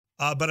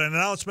but an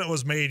announcement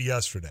was made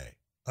yesterday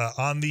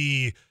on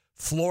the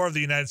floor of the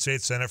United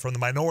States Senate from the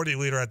minority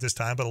leader at this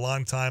time, but a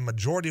longtime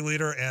majority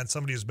leader and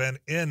somebody who's been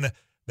in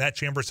that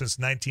chamber since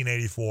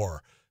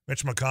 1984.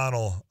 Mitch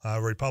McConnell,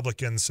 a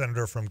Republican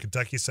senator from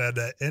Kentucky, said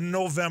in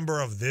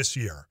November of this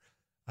year,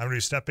 I'm going to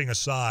be stepping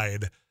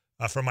aside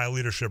from my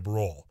leadership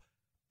role.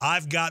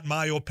 I've got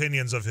my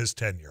opinions of his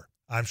tenure.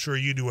 I'm sure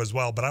you do as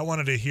well, but I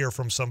wanted to hear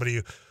from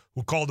somebody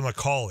who called him a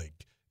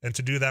colleague. And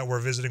to do that, we're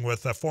visiting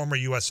with former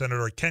U.S.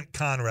 Senator Kent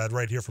Conrad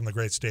right here from the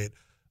great state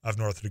of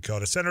North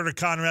Dakota. Senator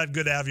Conrad,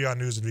 good to have you on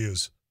News and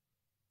Views.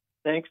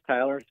 Thanks,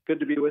 Tyler. It's good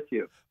to be with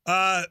you.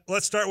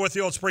 Let's start with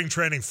the old spring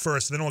training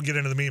first, then we'll get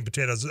into the meat and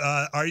potatoes.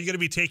 Are you going to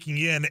be taking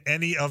in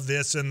any of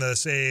this in the,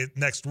 say,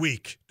 next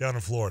week down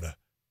in Florida?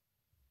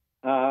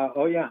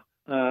 Oh, yeah.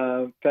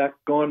 In fact,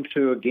 going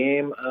to a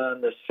game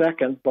on the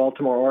 2nd,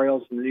 Baltimore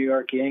Orioles and the New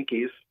York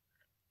Yankees.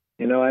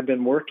 You know, I've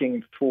been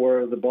working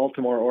for the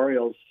Baltimore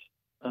Orioles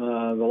the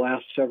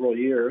last several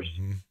years.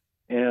 Mm-hmm.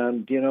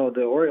 And, you know,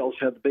 the Orioles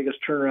had the biggest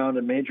turnaround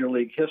in Major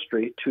League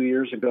history. 2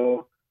 years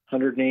ago,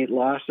 108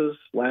 losses.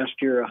 Last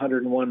year,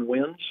 101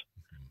 wins.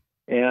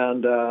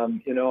 And,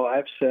 you know,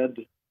 I've said,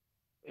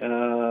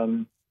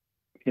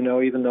 you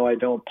know, even though I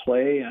don't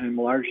play, I'm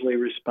largely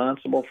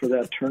responsible for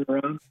that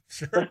turnaround.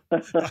 Sure.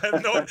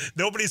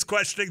 Nobody's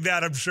questioning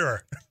that, I'm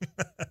sure.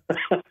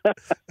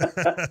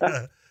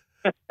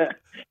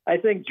 I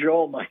think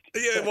Joel might.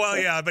 Yeah, well,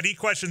 yeah, but he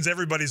questions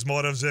everybody's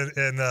motives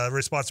and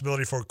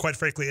responsibility for, quite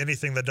frankly,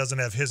 anything that doesn't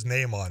have his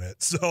name on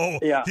it. So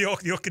yeah.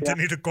 You'll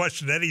continue to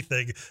question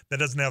anything that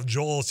doesn't have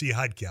Joel C.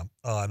 Heidkamp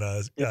on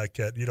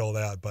Kent. You know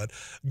that. But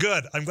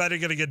good. I'm glad you're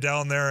going to get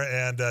down there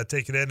and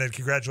take it in. And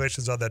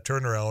congratulations on that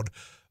turnaround.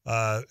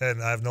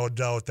 And I have no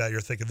doubt that you're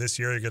thinking this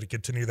year you're going to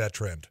continue that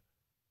trend.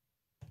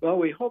 Well,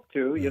 we hope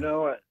to. Yeah. You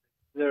know,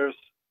 there's,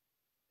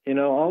 you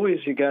know, always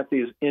you got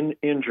these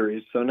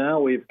injuries. So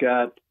now we've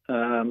got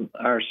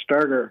our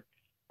starter,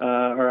 or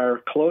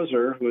our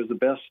closer, who was the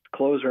best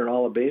closer in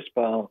all of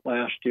baseball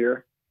last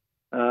year.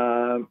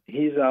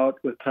 He's out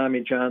with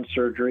Tommy John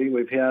surgery.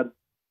 We've had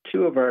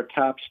 2 of our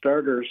top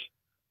starters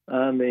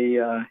on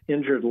the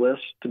injured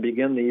list to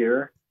begin the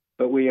year,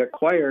 but we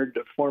acquired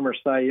a former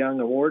Cy Young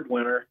Award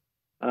winner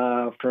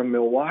from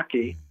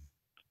Milwaukee.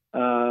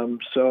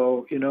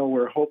 So, you know,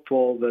 we're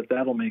hopeful that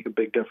that'll make a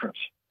big difference.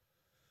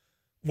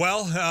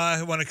 Well,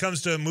 when it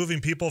comes to moving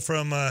people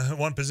from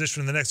one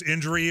position to the next,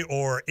 injury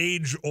or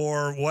age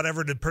or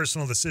whatever the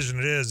personal decision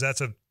it is, that's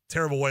a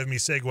terrible way of me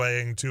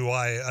segueing to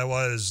why I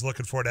was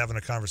looking forward to having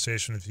a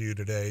conversation with you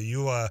today.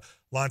 You,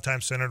 longtime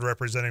senator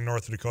representing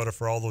North Dakota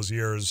for all those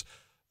years,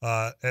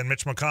 and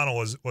Mitch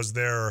McConnell was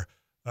there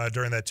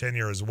during that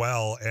tenure as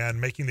well,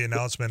 and making the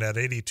announcement at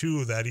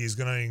 82 that he's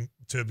going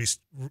to be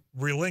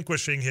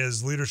relinquishing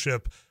his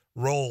leadership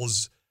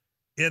roles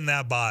in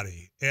that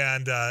body.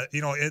 And,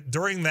 you know,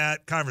 during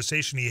that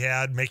conversation he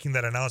had, making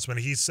that announcement,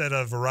 he said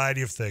a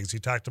variety of things. He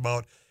talked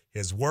about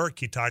his work.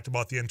 He talked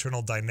about the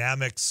internal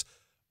dynamics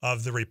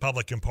of the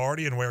Republican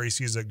Party and where he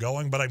sees it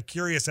going. But I'm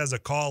curious, as a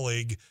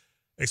colleague,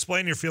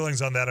 explain your feelings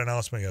on that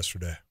announcement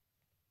yesterday.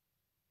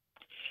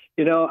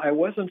 You know, I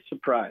wasn't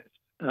surprised.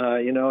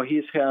 You know,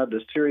 he's had a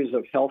series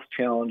of health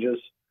challenges.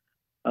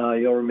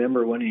 You'll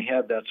remember when he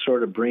had that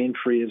sort of brain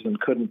freeze and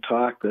couldn't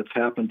talk. That's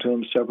happened to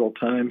him several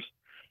times.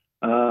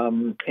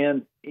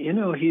 And, you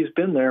know, he's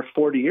been there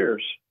 40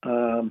 years.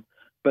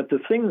 But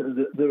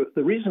the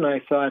reason I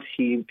thought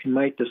he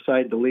might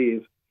decide to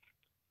leave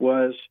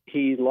was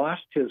he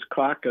lost his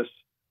caucus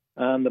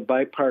on the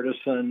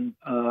bipartisan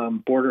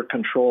border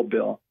control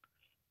bill,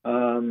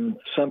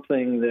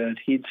 something that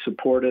he'd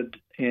supported.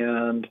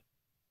 And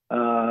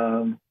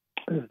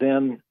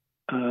then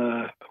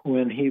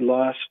when he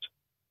lost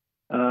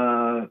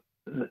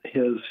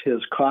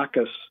his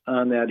caucus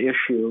on that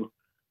issue,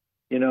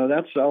 you know,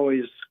 that's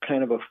always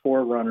kind of a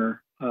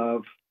forerunner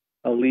of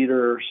a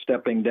leader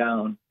stepping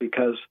down,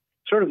 because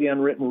sort of the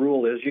unwritten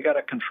rule is you got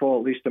to control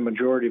at least a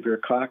majority of your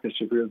caucus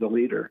if you're the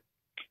leader.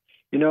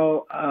 You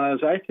know,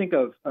 as I think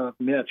of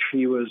Mitch,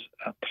 he was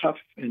a tough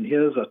and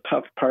is a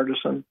tough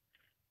partisan,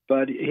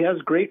 but he has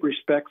great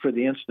respect for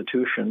the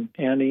institution,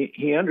 and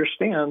he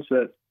understands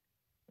that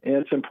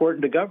it's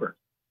important to govern.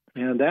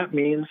 And that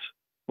means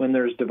when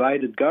there's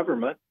divided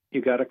government,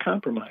 you got to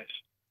compromise.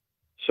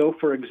 So,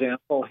 for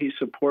example, he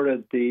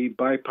supported the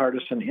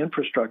bipartisan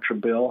infrastructure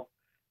bill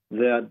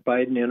that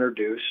Biden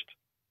introduced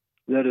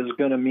that is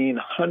going to mean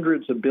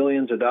hundreds of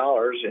billions of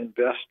dollars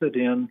invested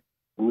in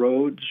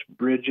roads,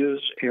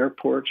 bridges,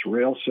 airports,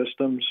 rail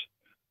systems,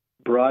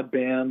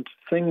 broadband,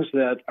 things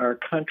that our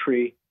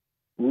country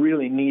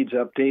really needs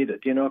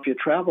updated. You know, if you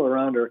travel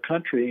around our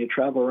country, you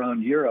travel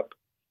around Europe,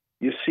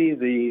 you see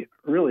the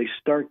really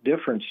stark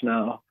difference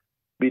now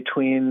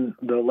between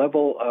the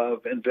level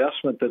of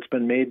investment that's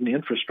been made in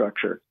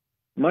infrastructure,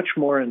 much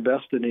more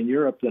invested in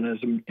Europe than has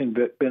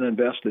been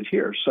invested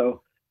here.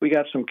 So we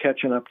got some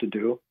catching up to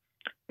do,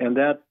 and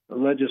that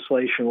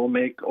legislation will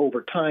make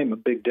over time a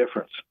big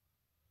difference.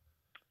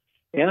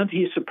 And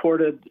he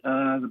supported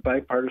the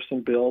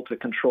bipartisan bill to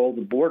control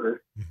the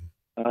border,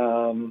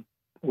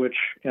 which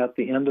at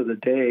the end of the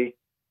day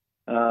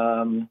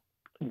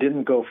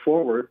didn't go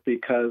forward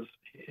because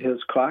his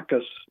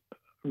caucus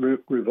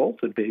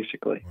revolted,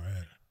 basically.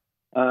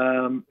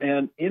 Right.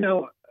 And,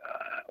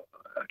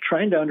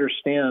 trying to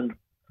understand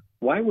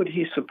why would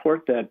he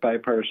support that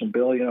bipartisan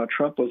bill?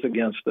 Trump was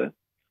against it,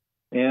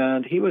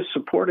 and he was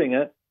supporting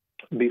it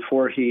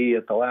before he,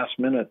 at the last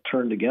minute,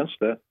 turned against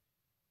it,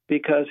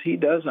 because he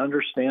does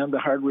understand the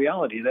hard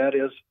reality. That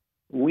is,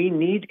 we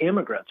need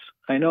immigrants.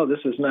 I know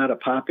this is not a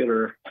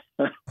popular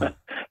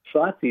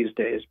thought these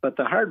days, but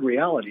the hard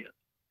reality is,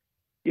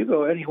 you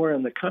go anywhere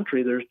in the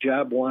country, there's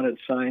job wanted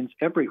signs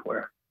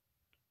everywhere.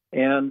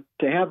 And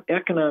to have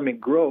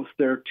economic growth,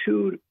 there are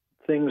two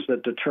things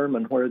that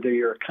determine whether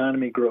your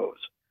economy grows.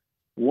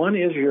 One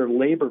is your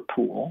labor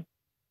pool,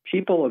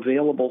 people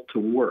available to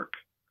work.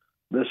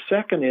 The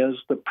second is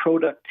the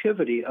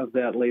productivity of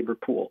that labor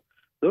pool.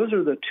 Those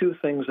are the two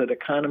things that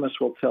economists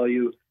will tell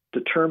you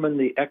determine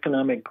the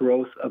economic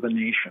growth of a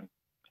nation.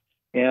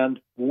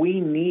 And we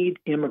need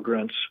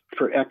immigrants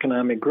for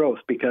economic growth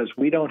because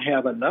we don't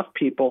have enough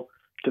people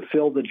to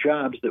fill the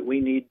jobs that we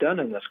need done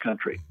in this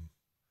country.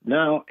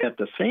 Now, at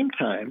the same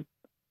time,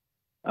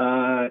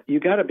 you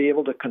got to be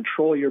able to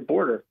control your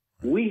border.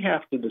 We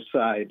have to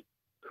decide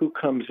who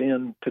comes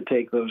in to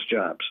take those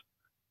jobs.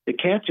 It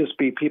can't just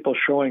be people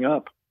showing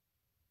up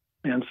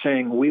and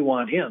saying, we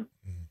want in.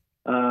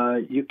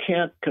 You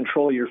can't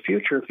control your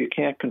future if you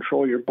can't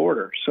control your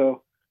border.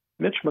 So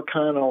Mitch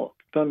McConnell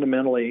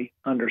fundamentally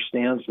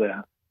understands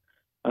that.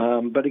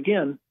 But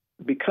again,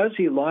 because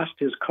he lost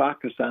his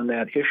caucus on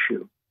that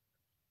issue,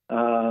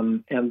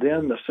 and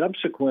then the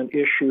subsequent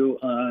issue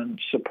on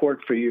support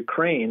for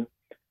Ukraine,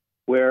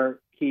 where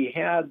he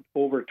had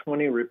over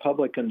 20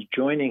 Republicans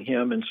joining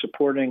him in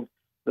supporting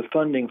the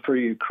funding for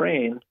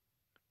Ukraine,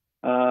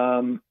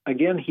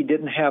 again, he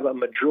didn't have a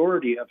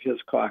majority of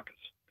his caucus.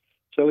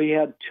 So he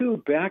had two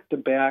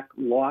back-to-back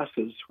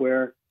losses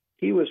where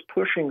he was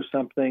pushing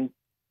something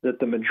that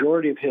the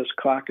majority of his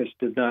caucus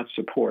did not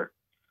support.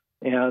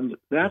 And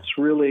that's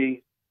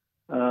really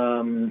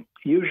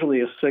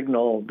usually a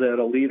signal that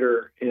a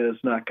leader is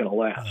not going to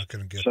last. Not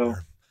going to get so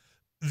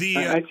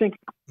there. I think,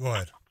 go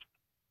ahead.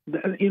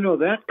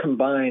 That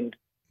combined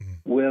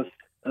with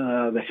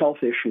the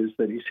health issues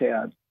that he's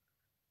had,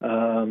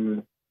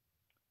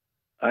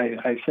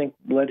 I think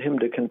led him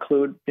to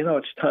conclude,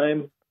 it's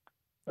time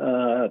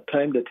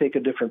to take a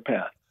different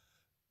path.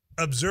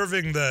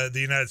 Observing the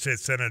United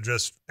States Senate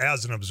just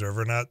as an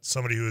observer, not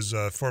somebody who's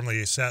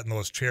formerly sat in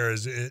those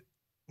chairs,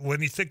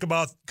 when you think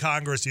about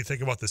Congress, you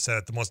think about the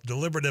Senate, the most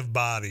deliberative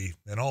body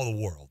in all the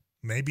world.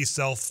 Maybe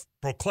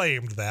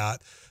self-proclaimed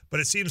that, but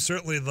it seems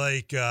certainly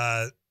like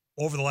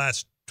over the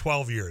last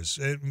 12 years,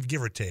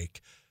 give or take,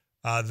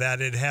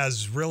 that it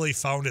has really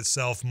found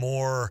itself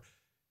more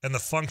in the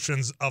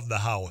functions of the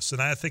House.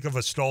 And I think of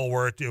a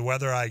stalwart,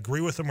 whether I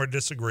agree with him or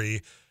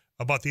disagree,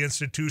 about the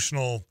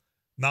institutional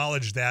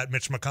knowledge that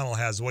Mitch McConnell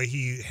has, the way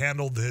he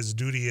handled his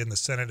duty in the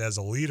Senate as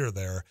a leader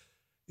there.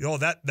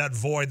 That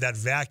void, that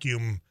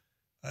vacuum,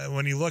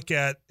 when you look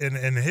at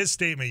in his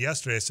statement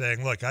yesterday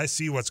saying, look, I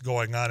see what's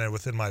going on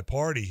within my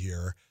party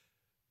here.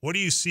 What do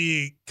you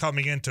see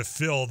coming in to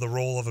fill the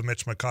role of a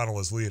Mitch McConnell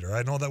as leader?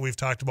 I know that we've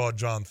talked about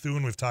John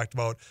Thune. We've talked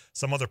about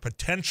some other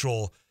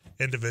potential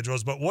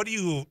individuals, but what do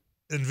you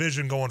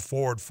envision going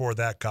forward for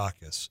that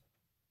caucus?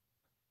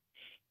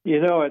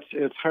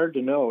 It's hard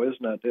to know,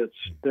 isn't it?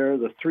 There are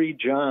the three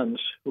Johns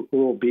who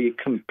will be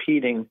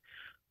competing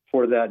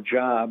for that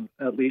job.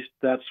 At least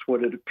that's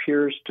what it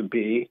appears to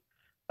be.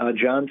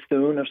 John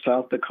Thune of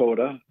South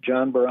Dakota,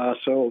 John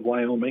Barrasso of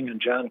Wyoming,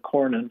 and John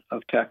Cornyn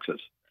of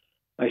Texas.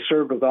 I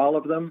served with all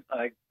of them.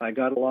 I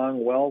got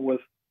along well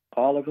with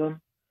all of them.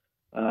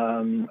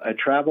 I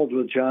traveled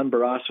with John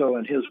Barrasso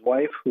and his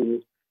wife,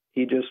 who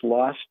he just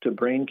lost to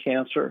brain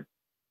cancer.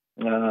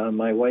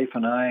 My wife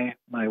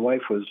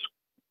was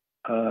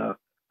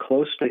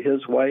close to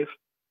his wife.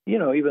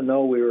 Even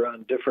though we were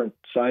on different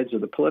sides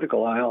of the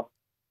political aisle,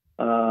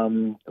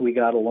 we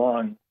got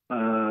along.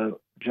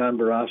 John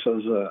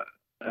Barrasso's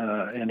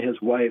and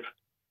his wife,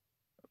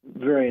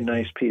 very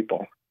nice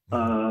people.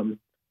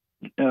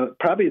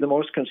 Probably the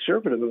most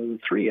conservative of the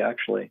three,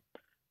 actually.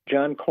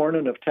 John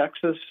Cornyn of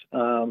Texas,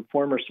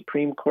 former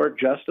Supreme Court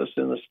justice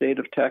in the state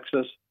of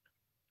Texas.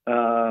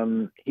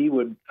 He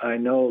would, I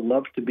know,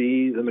 love to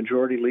be the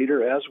majority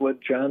leader, as would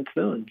John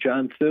Thune.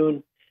 John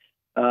Thune,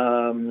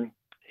 of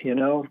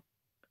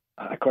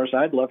course,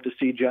 I'd love to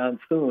see John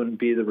Thune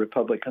be the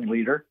Republican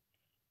leader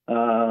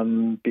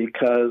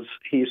because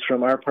he's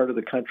from our part of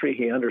the country.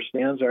 He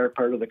understands our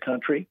part of the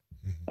country.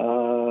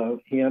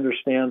 He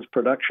understands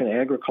production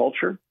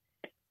agriculture,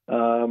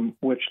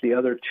 which the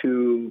other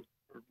two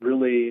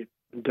really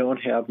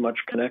don't have much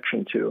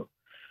connection to.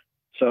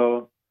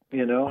 So,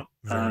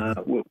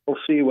 we'll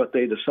see what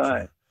they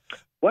decide.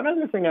 One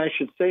other thing I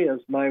should say is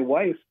my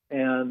wife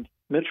and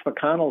Mitch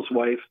McConnell's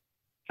wife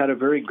had a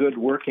very good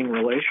working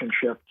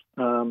relationship.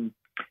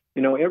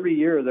 Every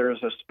year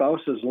there's a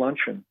spouses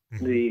luncheon.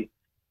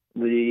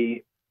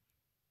 The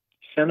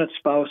Senate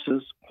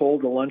spouses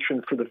hold a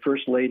luncheon for the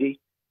First Lady.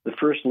 The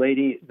First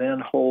Lady then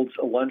holds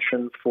a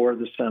luncheon for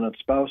the Senate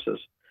spouses.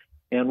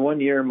 And one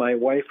year, my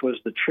wife was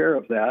the chair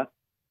of that.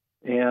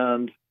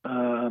 And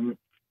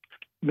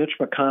Mitch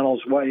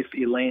McConnell's wife,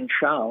 Elaine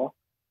Chao,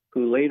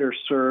 who later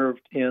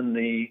served in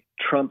the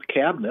Trump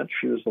cabinet,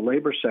 she was the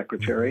labor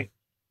secretary,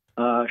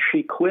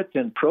 she quit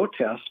in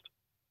protest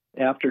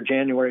after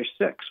January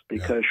 6th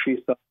because she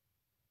thought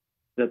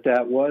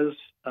that was,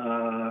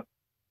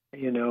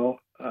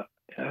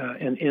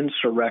 an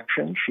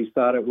insurrection. She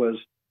thought it was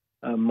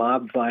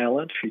mob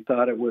violence. She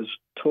thought it was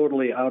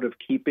totally out of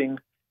keeping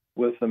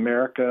with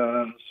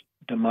America's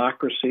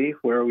democracy,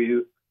 where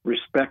we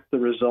respect the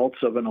results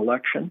of an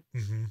election.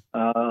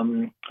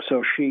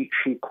 So she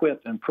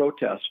quit in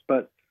protest.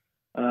 But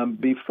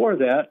before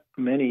that,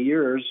 many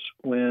years,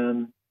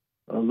 when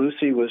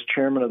Lucy was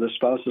chairman of the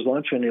Spouses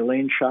Luncheon,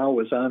 Elaine Chao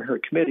was on her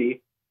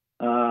committee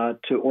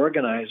to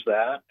organize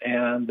that,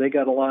 and they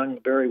got along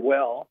very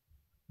well,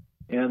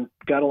 and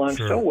got along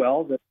so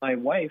well that my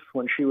wife,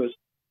 when she was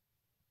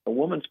a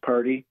Woman's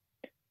Party,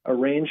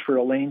 arranged for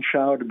Elaine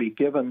Chao to be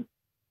given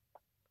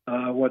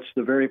what's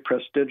the very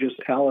prestigious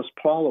Alice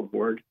Paul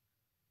Award.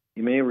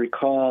 You may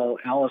recall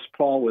Alice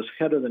Paul was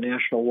head of the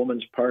National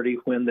Woman's Party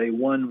when they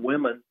won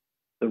women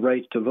the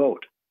right to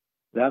vote.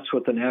 That's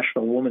what the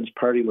National Woman's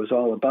Party was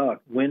all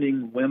about,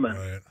 winning women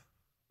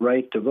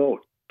right to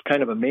vote. It's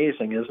kind of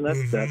amazing, isn't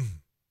it? That,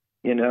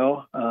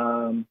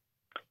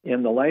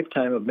 in the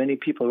lifetime of many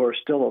people who are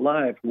still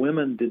alive,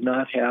 women did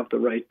not have the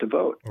right to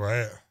vote.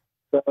 Right.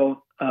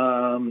 So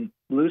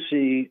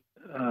Lucy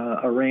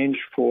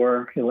arranged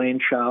for Elaine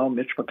Chao,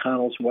 Mitch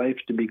McConnell's wife,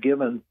 to be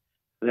given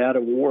that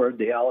award,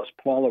 the Alice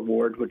Paul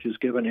Award, which is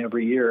given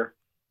every year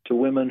to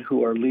women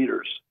who are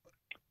leaders.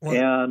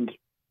 And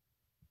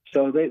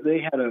so they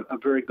had a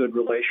very good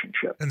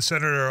relationship. And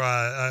Senator,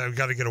 I've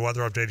got to get a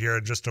weather update here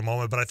in just a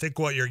moment, but I think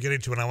what you're getting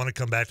to, and I want to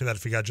come back to that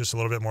if you got just a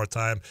little bit more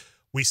time.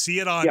 We see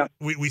it on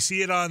we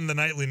see it on the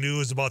nightly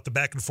news about the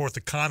back and forth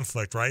of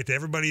conflict, right?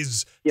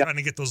 Everybody's trying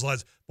to get those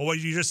lines. But what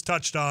you just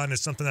touched on is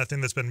something I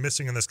think that's been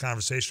missing in this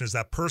conversation is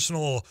that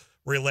personal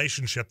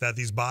relationship that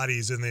these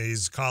bodies and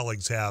these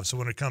colleagues have. So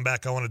when we come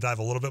back, I want to dive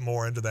a little bit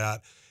more into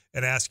that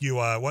and ask you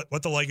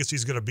what the legacy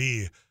is going to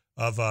be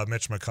of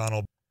Mitch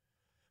McConnell.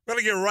 I'm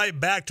going to get right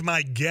back to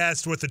my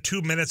guest with the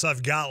 2 minutes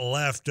I've got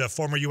left,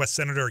 former U.S.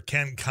 Senator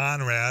Kent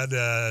Conrad.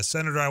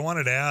 Senator, I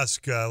wanted to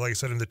ask, like I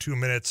said, in the 2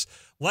 minutes,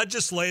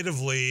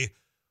 legislatively,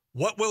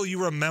 what will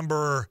you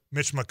remember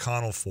Mitch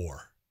McConnell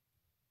for?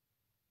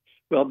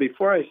 Well,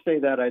 before I say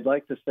that, I'd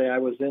like to say I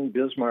was in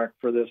Bismarck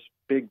for this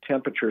big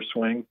temperature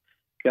swing.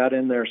 Got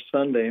in there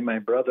Sunday. My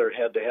brother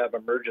had to have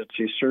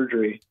emergency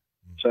surgery,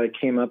 so I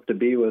came up to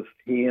be with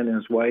he and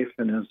his wife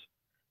and his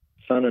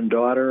son and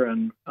daughter,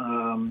 and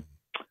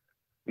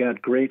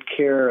got great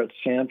care at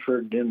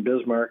Sanford in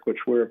Bismarck, which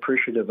we're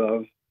appreciative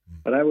of.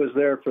 But I was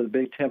there for the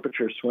big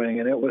temperature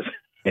swing, and it was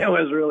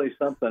really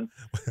something.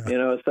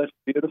 It's such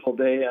a beautiful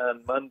day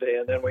on Monday,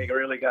 and then we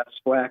really got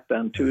swacked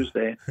on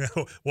Tuesday.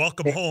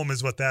 Welcome home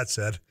is what that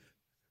said.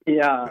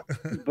 Yeah,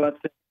 but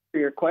for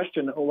your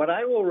question, what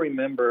I will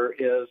remember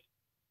is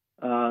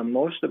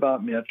most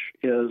about Mitch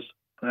is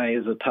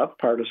he's a tough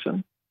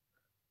partisan,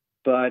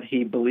 but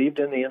he believed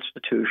in the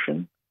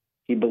institution.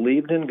 He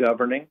believed in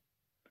governing.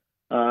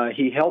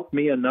 He helped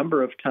me a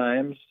number of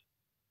times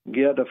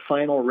get a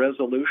final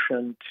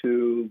resolution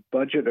to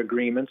budget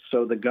agreements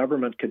so the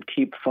government could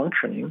keep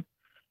functioning.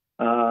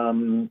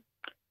 And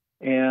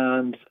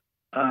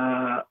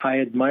I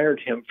admired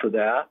him for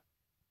that.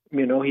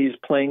 He's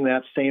playing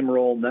that same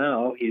role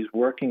now. He's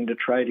working to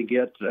try to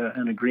get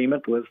an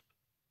agreement with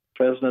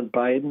President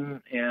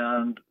Biden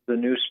and the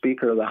new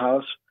Speaker of the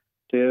House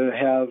to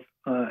have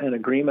an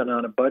agreement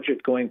on a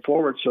budget going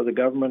forward so the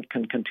government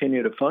can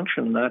continue to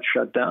function and not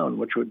shut down,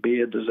 which would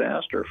be a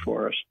disaster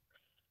for us.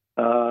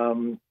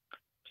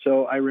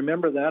 So I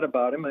remember that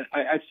about him.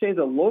 I'd say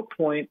the low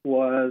point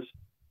was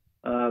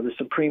the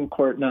Supreme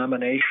Court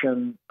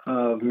nomination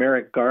of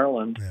Merrick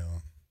Garland,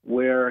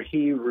 where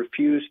he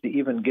refused to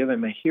even give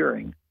him a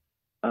hearing.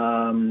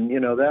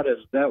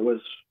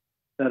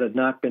 That had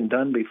not been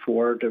done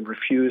before, to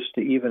refuse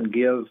to even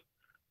give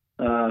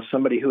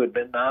somebody who had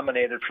been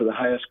nominated for the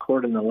highest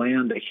court in the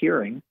land a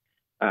hearing.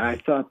 I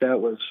thought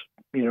that was,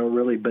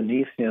 really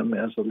beneath him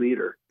as a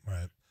leader.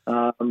 Right.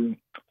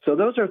 So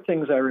those are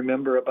things I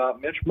remember about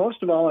Mitch.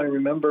 Most of all, I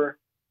remember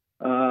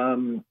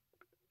on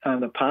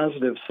the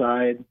positive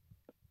side,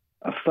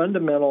 a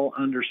fundamental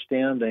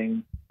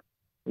understanding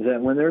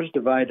that when there's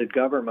divided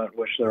government,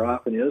 which there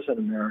often is in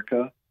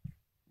America,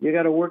 you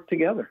got to work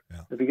together.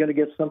 Yeah. If you're going to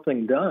get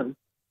something done,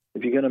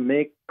 if you're going to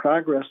make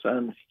progress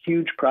on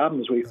huge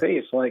problems we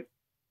face, like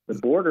the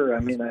border, I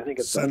think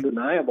it's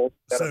undeniable.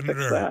 Got to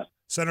fix that.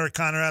 Senator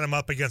Conrad, I'm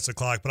up against the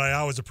clock, but I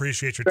always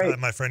appreciate your time,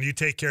 my friend. You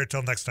take care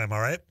until next time,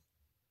 all right?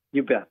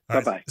 You bet.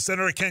 Bye-bye.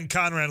 Senator Kent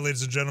Conrad,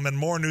 ladies and gentlemen.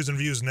 More news and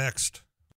views next.